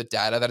off of the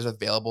data that is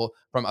available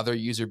from other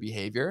user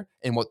behavior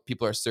and what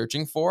people are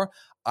searching for,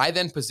 I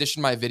then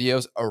position my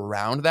videos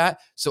around that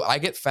so I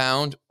get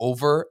found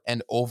over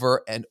and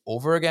over and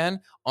over again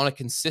on a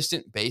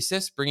consistent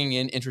basis, bringing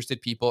in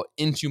interested people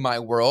into my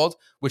world,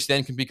 which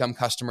then can become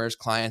customers,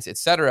 clients,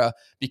 etc.,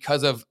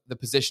 because of the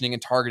positioning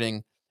and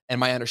targeting and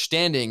my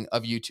understanding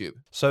of YouTube.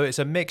 So it's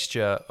a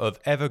mixture of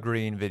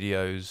evergreen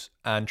videos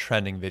and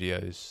trending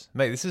videos.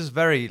 Mate, this is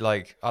very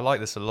I like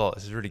this a lot.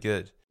 This is really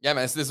good. Yeah,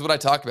 man, this is what I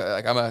talk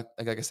about.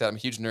 Like I said, I'm a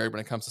huge nerd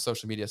when it comes to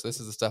social media. So this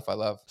is the stuff I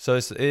love. So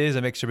it is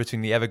a mixture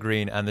between the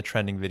evergreen and the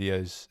trending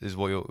videos is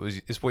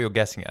what you're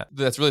guessing at.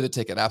 That's really the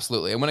ticket.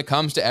 Absolutely. And when it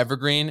comes to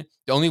evergreen,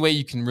 the only way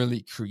you can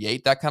really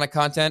create that kind of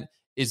content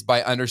is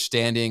by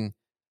understanding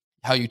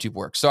how YouTube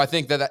works. So I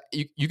think that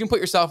you can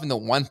put yourself in the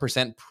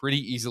 1% pretty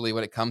easily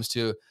when it comes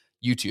to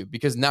YouTube,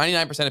 because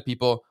 99% of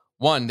people,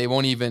 one, they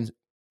probably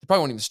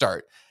won't even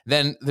start.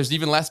 Then there's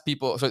even less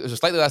people. So there's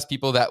slightly less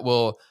people that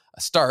will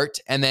start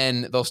and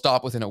then they'll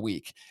stop within a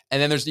week.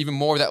 And then there's even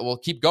more that will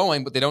keep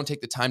going, but they don't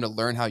take the time to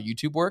learn how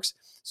YouTube works.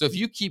 So if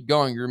you keep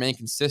going, you remain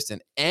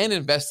consistent and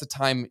invest the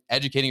time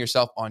educating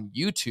yourself on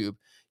YouTube,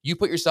 you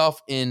put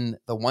yourself in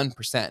the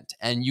 1%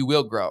 and you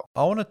will grow.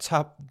 I want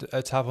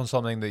to tap on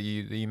something that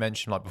you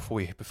mentioned like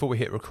before we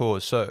hit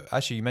record. So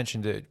actually you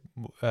mentioned it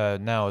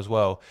now as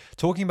well.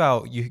 Talking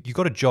about you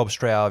got a job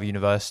straight out of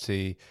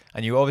university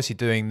and you're obviously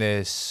doing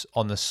this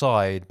on the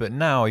side, but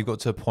now you've got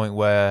to a point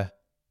where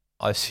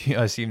I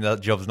assume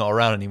that job's not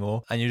around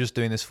anymore and you're just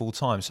doing this full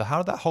time. So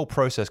how did that whole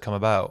process come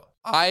about?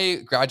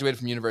 I graduated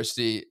from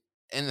university,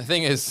 and the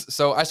thing is,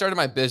 so I started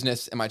my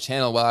business and my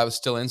channel while I was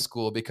still in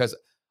school because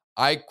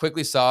I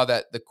quickly saw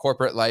that the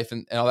corporate life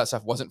and all that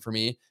stuff wasn't for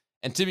me.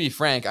 And to be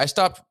frank, I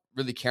stopped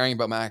really caring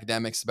about my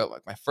academics about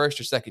like my first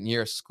or second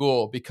year of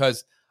school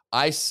because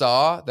I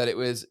saw that it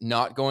was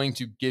not going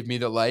to give me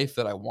the life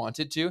that I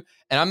wanted to.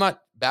 And I'm not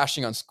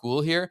bashing on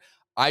school here.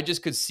 I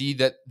just could see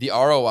that the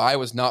ROI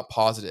was not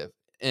positive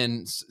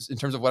in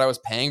terms of what I was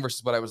paying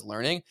versus what I was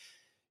learning,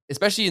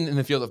 especially in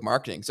the field of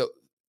marketing. So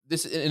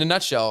this, in a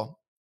nutshell,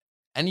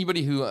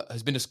 anybody who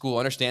has been to school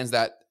understands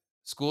that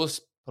schools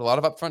put a lot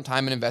of upfront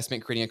time and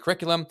investment creating a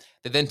curriculum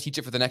that then teach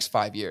it for the next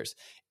 5 years.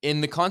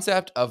 In the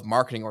concept of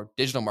marketing, or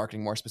digital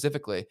marketing more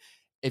specifically,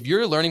 if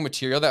you're learning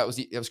material that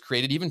was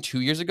created even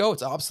 2 years ago,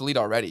 it's obsolete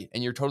already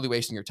and you're totally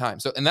wasting your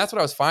time. So, and that's what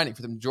I was finding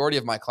for the majority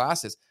of my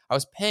classes. I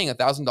was paying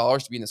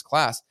 $1,000 to be in this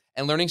class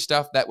and learning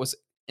stuff that was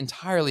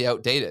entirely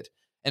outdated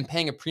and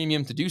paying a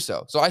premium to do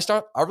so. So I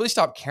really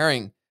stopped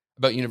caring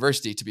about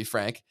university, to be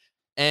frank,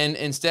 and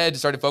instead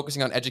started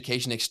focusing on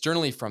education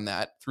externally from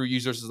that through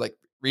resources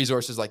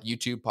like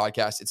YouTube,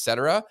 podcasts,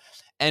 etc.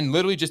 And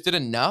literally just did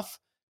enough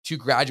to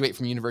graduate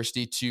from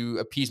university to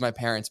appease my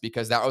parents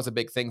because that was a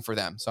big thing for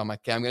them. So I'm like,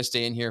 okay, I'm going to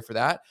stay in here for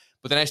that.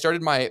 But then I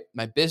started my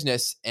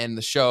business and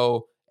the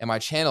show and my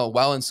channel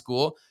while in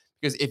school,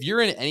 because if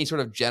you're in any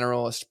sort of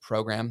generalist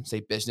program,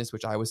 say business,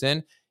 which I was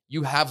in,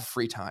 you have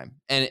free time.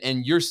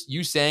 And you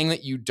saying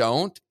that you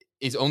don't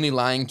is only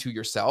lying to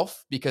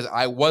yourself, because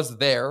I was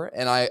there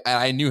and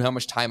I knew how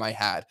much time I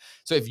had.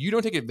 So if you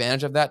don't take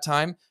advantage of that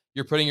time,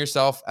 you're putting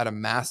yourself at a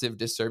massive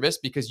disservice,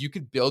 because you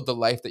could build the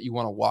life that you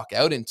want to walk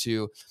out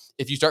into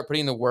if you start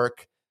putting the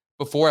work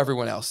before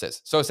everyone else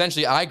is. So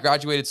essentially, I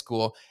graduated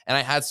school and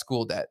I had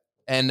school debt.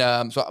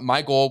 And so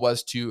my goal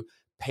was to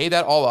pay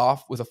that all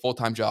off with a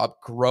full-time job,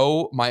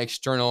 grow my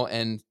external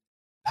and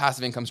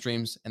passive income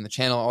streams and the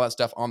channel, all that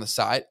stuff on the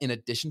side in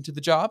addition to the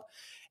job.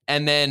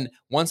 And then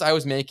once I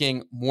was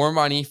making more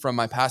money from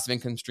my passive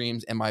income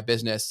streams and my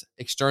business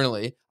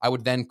externally, I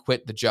would then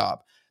quit the job.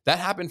 That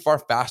happened far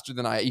faster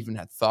than I even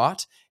had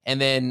thought. And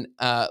then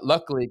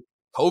luckily,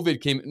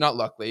 COVID came, not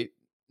luckily,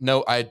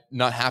 no, I'm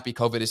not happy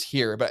COVID is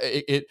here, but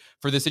it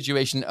for the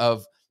situation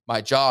of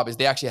my job is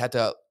they actually had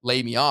to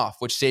lay me off,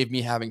 which saved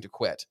me having to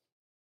quit.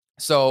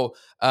 So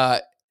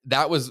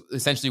that was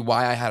essentially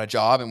why I had a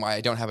job and why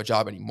I don't have a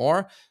job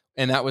anymore.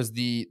 And that was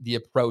the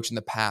approach and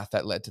the path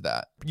that led to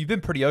that. You've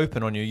been pretty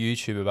open on your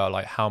YouTube about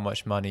like how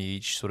much money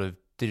each sort of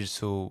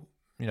digital,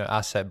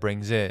 asset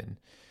brings in.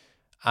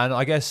 And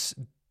I guess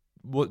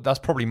that's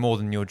probably more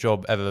than your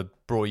job ever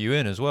brought you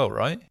in as well,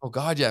 right? Oh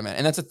God, yeah, man.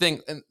 And that's the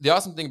thing. And the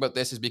awesome thing about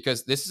this is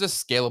because this is a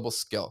scalable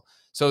skill.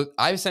 So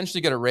I essentially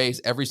get a raise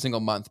every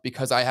single month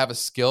because I have a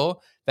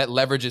skill that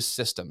leverages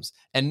systems.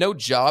 And no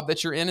job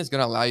that you're in is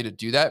going to allow you to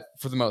do that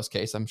for the most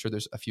case. I'm sure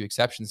there's a few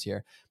exceptions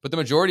here, but the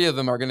majority of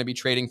them are going to be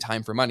trading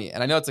time for money.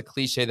 And I know it's a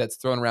cliche that's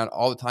thrown around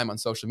all the time on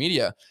social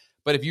media,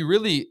 but if you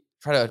really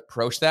try to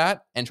approach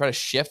that and try to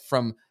shift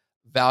from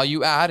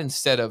value add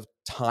instead of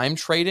time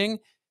trading,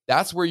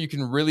 that's where you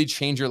can really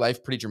change your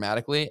life pretty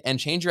dramatically and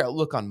change your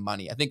outlook on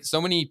money. I think so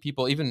many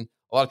people, even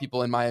a lot of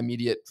people in my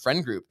immediate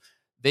friend group,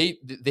 they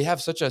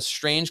have such a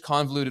strange,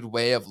 convoluted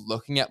way of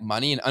looking at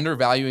money and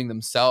undervaluing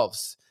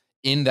themselves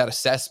in that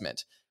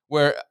assessment,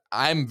 where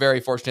I'm very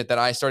fortunate that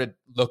I started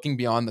looking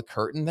beyond the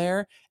curtain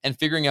there and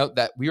figuring out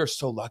that we are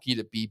so lucky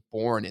to be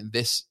born in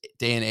this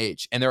day and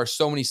age. And there are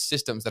so many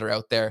systems that are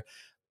out there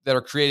that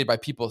are created by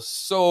people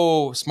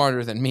so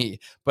smarter than me,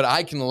 but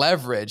I can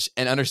leverage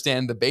and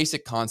understand the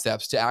basic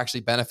concepts to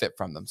actually benefit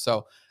from them.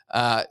 So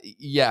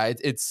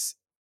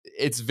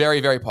it's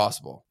very, very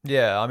possible.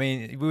 Yeah, I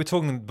mean, we were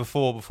talking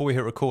before we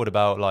hit record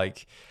about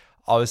like,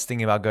 I was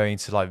thinking about going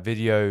to like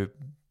video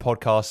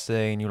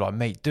podcasting. You're like,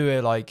 mate, do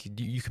it. Like,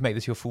 you can make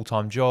this your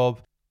full-time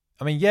job.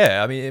 I mean,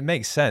 yeah, it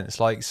makes sense.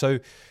 Like, so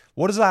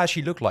what does that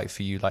actually look like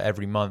for you? Like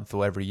every month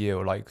or every year,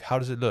 or like, how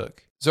does it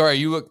look? So are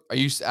you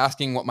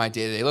asking what my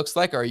day-to-day looks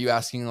like, or are you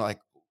asking like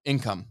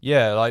income?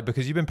 Yeah, like,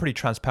 because you've been pretty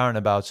transparent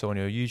about it on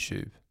your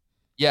YouTube.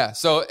 Yeah.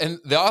 So, and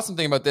the awesome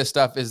thing about this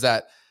stuff is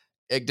that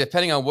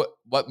depending on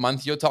what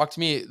month you'll talk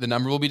to me, the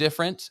number will be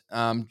different.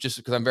 Just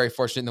because I'm very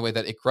fortunate in the way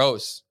that it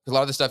grows. Because a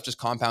lot of this stuff just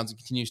compounds and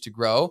continues to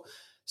grow.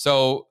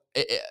 So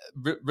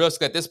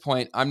realistically, at this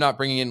point, I'm not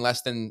bringing in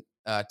less than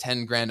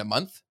 10 grand a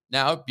month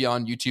now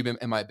beyond YouTube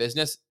and my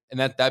business. And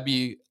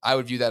I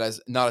would view that as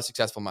not a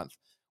successful month.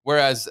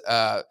 Whereas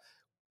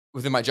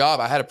within my job,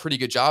 I had a pretty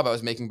good job. I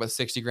was making about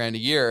 60 grand a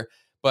year.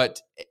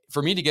 But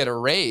for me to get a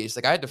raise,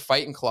 like I had to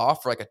fight and claw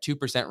for like a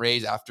 2%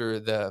 raise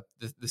after the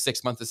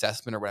 6-month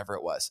assessment or whatever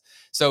it was.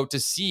 So to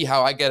see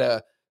how I get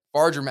a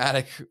far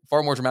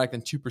more dramatic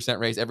than 2%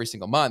 raise every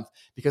single month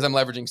because I'm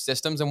leveraging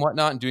systems and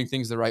whatnot and doing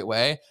things the right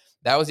way,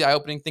 that was the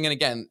eye-opening thing. And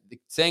again,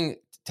 saying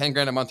 10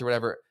 grand a month or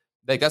whatever,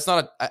 like that's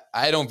not,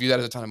 I don't view that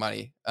as a ton of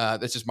money.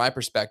 That's just my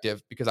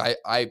perspective because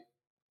I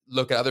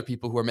look at other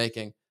people who are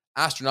making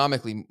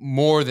astronomically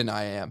more than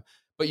I am.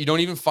 But you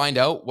don't even find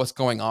out what's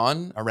going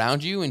on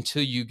around you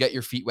until you get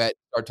your feet wet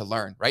and start to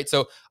learn, right?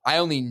 So I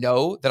only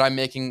know that I'm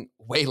making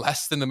way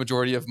less than the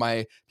majority of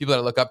my people that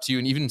I look up to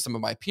and even some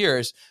of my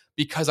peers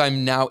because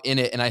I'm now in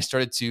it and I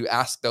started to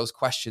ask those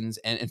questions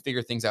and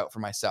figure things out for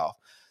myself.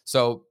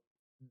 So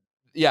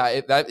yeah,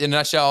 that in a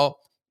nutshell,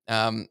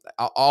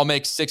 I'll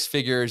make 6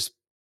 figures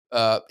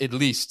at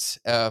least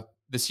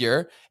this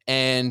year.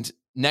 And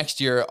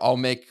next year, I'll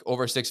make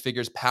over 6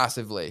 figures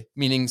passively,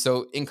 meaning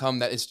so income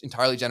that is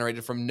entirely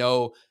generated from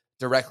no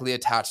directly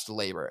attached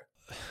labor.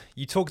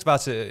 You talked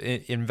about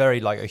it in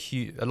very like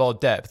a lot of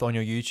depth on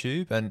your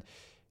YouTube, and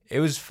it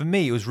was, for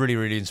me, it was really,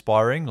 really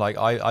inspiring. Like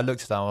I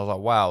looked at that and I was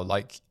like, wow,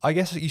 like I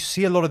guess you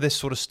see a lot of this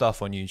sort of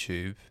stuff on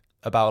YouTube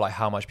about like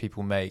how much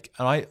people make.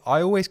 And I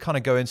always kind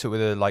of go into it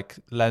with a like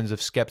lens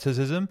of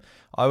skepticism.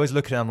 I always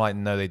look at it and I'm like,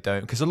 no, they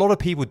don't. Because a lot of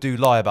people do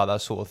lie about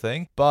that sort of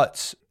thing.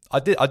 But I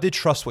did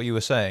trust what you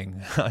were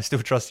saying. I still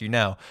trust you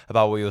now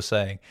about what you were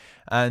saying.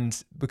 And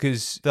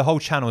because the whole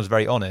channel is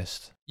very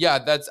honest.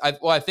 Yeah,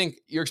 I think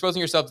you're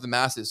exposing yourself to the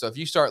masses. So if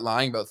you start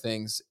lying about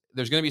things,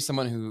 there's going to be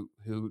someone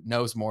who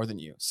knows more than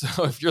you.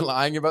 So if you're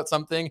lying about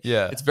something,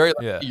 it's very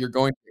likely you're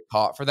going to get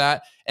caught for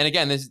that. And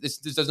again, this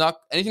does not,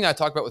 anything that I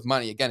talk about with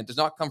money, again, it does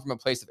not come from a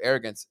place of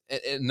arrogance.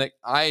 And like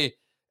I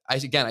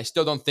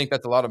still don't think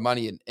that's a lot of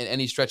money in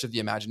any stretch of the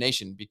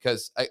imagination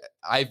because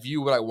I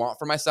view what I want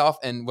for myself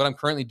and what I'm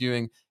currently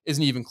doing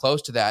isn't even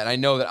close to that. And I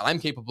know that I'm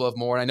capable of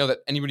more. And I know that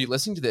anybody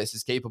listening to this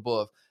is capable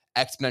of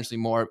exponentially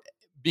more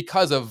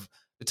because of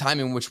the time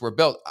in which we're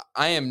built.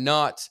 I am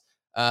not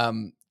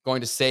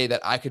going to say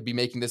that I could be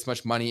making this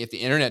much money if the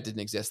internet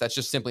didn't exist. That's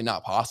just simply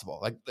not possible.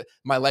 Like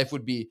my life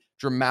would be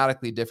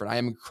dramatically different. I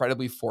am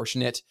incredibly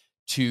fortunate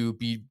to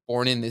be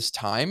born in this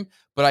time,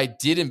 but I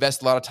did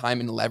invest a lot of time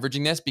in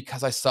leveraging this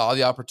because I saw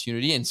the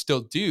opportunity and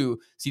still do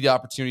see the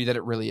opportunity that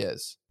it really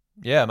is.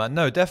 Yeah, man.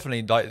 No,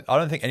 definitely. Like, I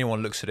don't think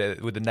anyone looks at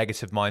it with a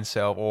negative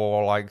mindset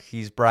or like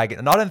he's bragging.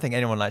 And I don't think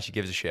anyone actually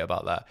gives a shit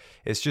about that.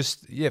 It's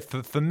just, yeah,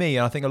 for me,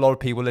 and I think a lot of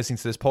people listening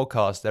to this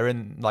podcast, they're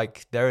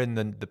in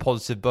the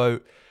positive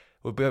boat.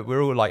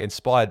 We're all like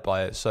inspired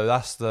by it. So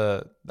that's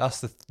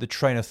the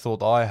train of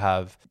thought that I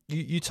have.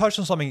 You touched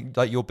on something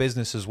like your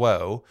business as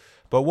well.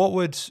 But what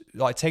would,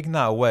 like, taking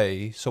that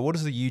away, so what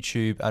does the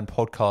YouTube and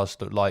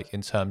podcast look like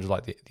in terms of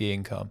like the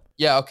income?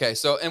 Yeah, okay.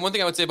 So, and one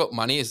thing I would say about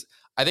money is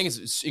I think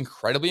it's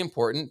incredibly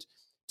important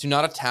to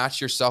not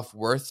attach your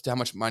self-worth to how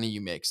much money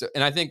you make. So,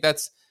 and I think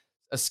that's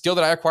a skill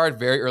that I acquired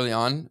very early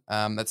on.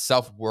 That's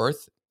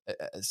self-worth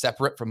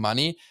separate from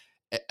money.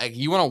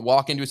 You want to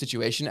walk into a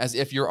situation as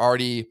if you're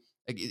already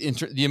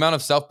the amount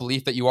of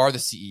self-belief that you are the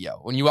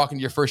CEO. When you walk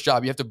into your first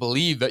job, you have to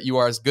believe that you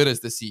are as good as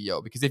the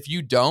CEO, because if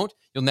you don't,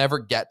 you'll never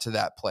get to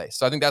that place.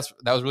 So I think that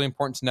was really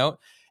important to note.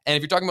 And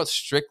if you're talking about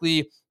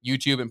strictly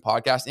YouTube and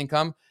podcast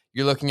income,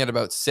 you're looking at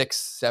about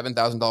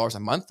 $6,000-$7,000 a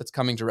month that's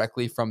coming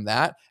directly from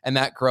that. And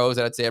that grows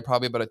at, I'd say,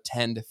 probably about a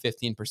 10 to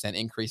 15%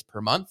 increase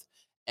per month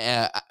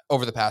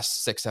over the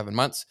past 6-7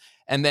 months.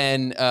 And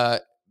then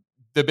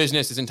the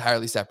business is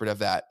entirely separate of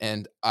that.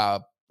 And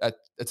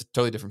it's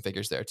totally different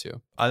figures there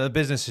too. And the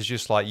business is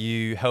just like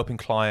you helping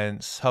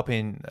clients,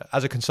 helping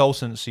as a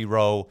consultancy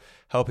role,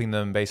 helping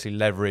them basically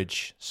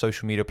leverage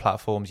social media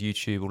platforms,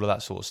 YouTube, all of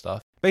that sort of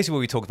stuff. Basically what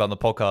we talked about on the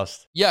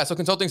podcast. Yeah, so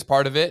consulting is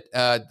part of it.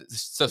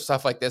 So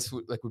stuff like this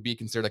would be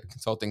considered like a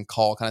consulting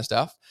call kind of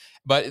stuff.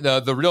 But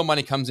the real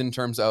money comes in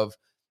terms of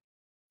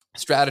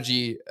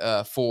strategy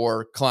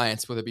for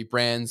clients, whether it be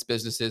brands,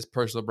 businesses,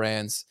 personal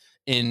brands,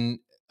 in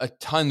a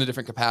ton of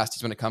different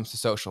capacities when it comes to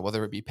social,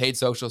 whether it be paid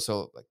social,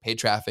 so like paid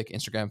traffic,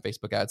 Instagram,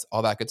 Facebook ads,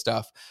 all that good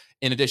stuff,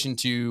 in addition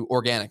to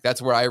organic.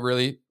 That's where I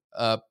really,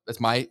 that's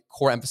my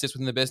core emphasis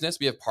within the business.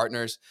 We have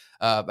partners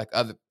like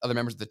other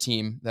members of the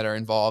team that are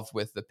involved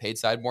with the paid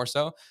side more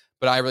so,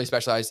 but I really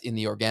specialize in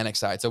the organic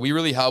side. So we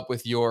really help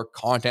with your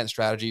content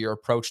strategy, your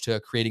approach to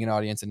creating an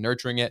audience and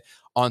nurturing it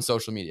on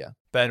social media.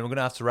 Ben, we're going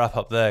to have to wrap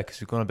up there because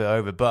we've gone a bit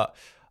over, but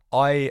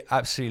I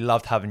absolutely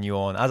loved having you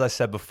on. As I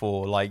said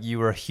before, like you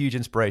were a huge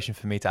inspiration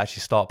for me to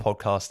actually start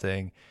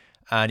podcasting.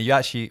 And you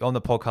actually, on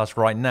the podcast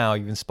right now,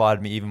 you've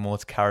inspired me even more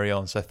to carry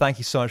on. So thank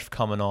you so much for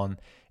coming on.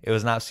 It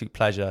was an absolute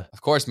pleasure.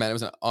 Of course, man. It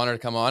was an honor to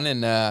come on,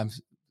 and I'm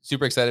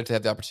super excited to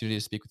have the opportunity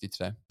to speak with you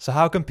today. So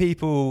how can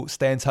people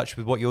stay in touch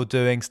with what you're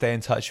doing, stay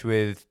in touch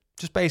with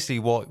just basically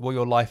what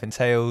your life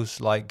entails,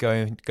 like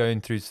going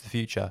through to the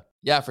future?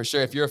 Yeah, for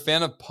sure. If you're a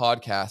fan of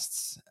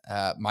podcasts,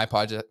 my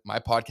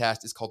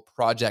podcast is called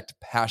Project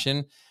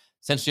Passion.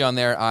 Essentially on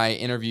there, I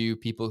interview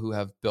people who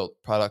have built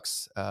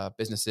products,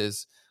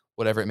 businesses,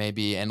 whatever it may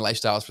be, and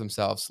lifestyles for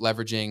themselves,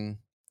 leveraging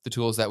the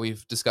tools that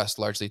we've discussed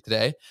largely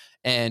today,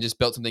 and just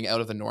built something out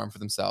of the norm for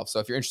themselves. So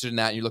if you're interested in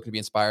that and you're looking to be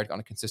inspired on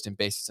a consistent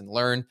basis and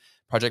learn,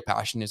 Project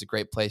Passion is a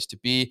great place to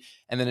be.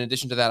 And then in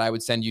addition to that, I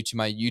would send you to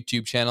my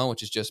YouTube channel,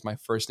 which is just my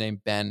first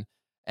name, Ben,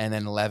 and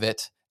then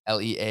Leavitt,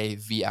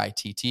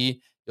 Leavitt.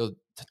 You'll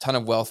a ton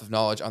of wealth of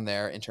knowledge on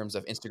there in terms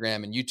of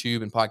Instagram and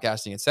YouTube and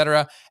podcasting,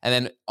 etc. And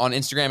then on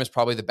Instagram is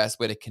probably the best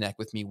way to connect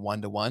with me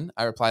one-to-one.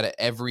 I reply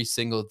to every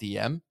single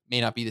DM. May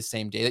not be the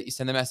same day that you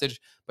send the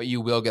message, but you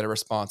will get a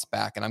response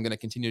back. And I'm going to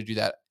continue to do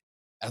that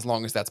as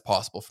long as that's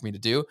possible for me to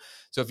do.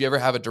 So if you ever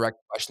have a direct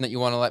question that you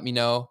want to let me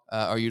know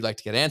or you'd like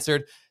to get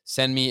answered,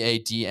 send me a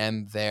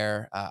DM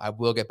there. I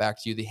will get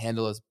back to you. The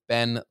handle is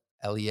Ben,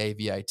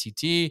 Leavitt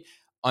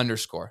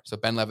 _. So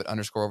Ben Leavitt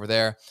 _ over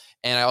there.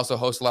 And I also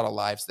host a lot of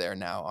lives there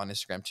now on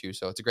Instagram too.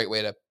 So it's a great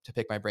way to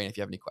pick my brain if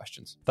you have any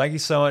questions. Thank you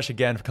so much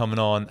again for coming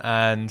on,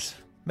 and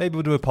maybe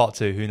we'll do a part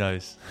 2, who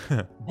knows?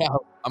 Yeah,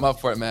 I'm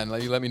up for it, man.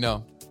 Let me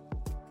know.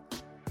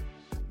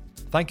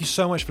 Thank you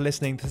so much for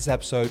listening to this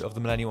episode of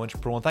The Millennial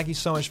Entrepreneur. And thank you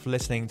so much for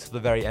listening to the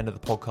very end of the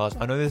podcast.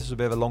 I know this is a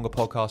bit of a longer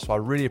podcast, so I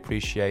really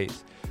appreciate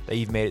that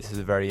you've made it to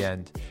the very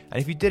end. And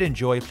if you did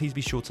enjoy, please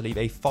be sure to leave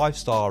a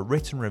 5-star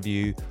written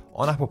review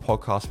on Apple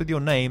Podcasts with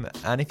your name.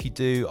 And if you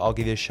do, I'll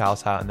give you a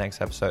shout out in the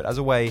next episode as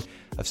a way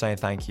of saying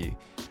thank you.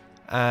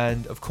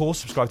 And of course,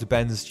 subscribe to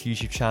Ben's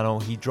YouTube channel.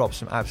 He drops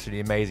some absolutely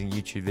amazing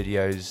YouTube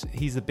videos.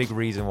 He's the big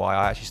reason why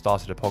I actually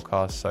started a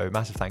podcast. So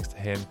massive thanks to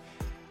him.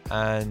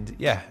 And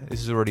yeah, this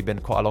has already been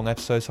quite a long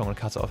episode, so I'm going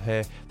to cut it off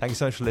here. Thank you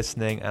so much for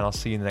listening, and I'll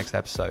see you in the next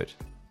episode.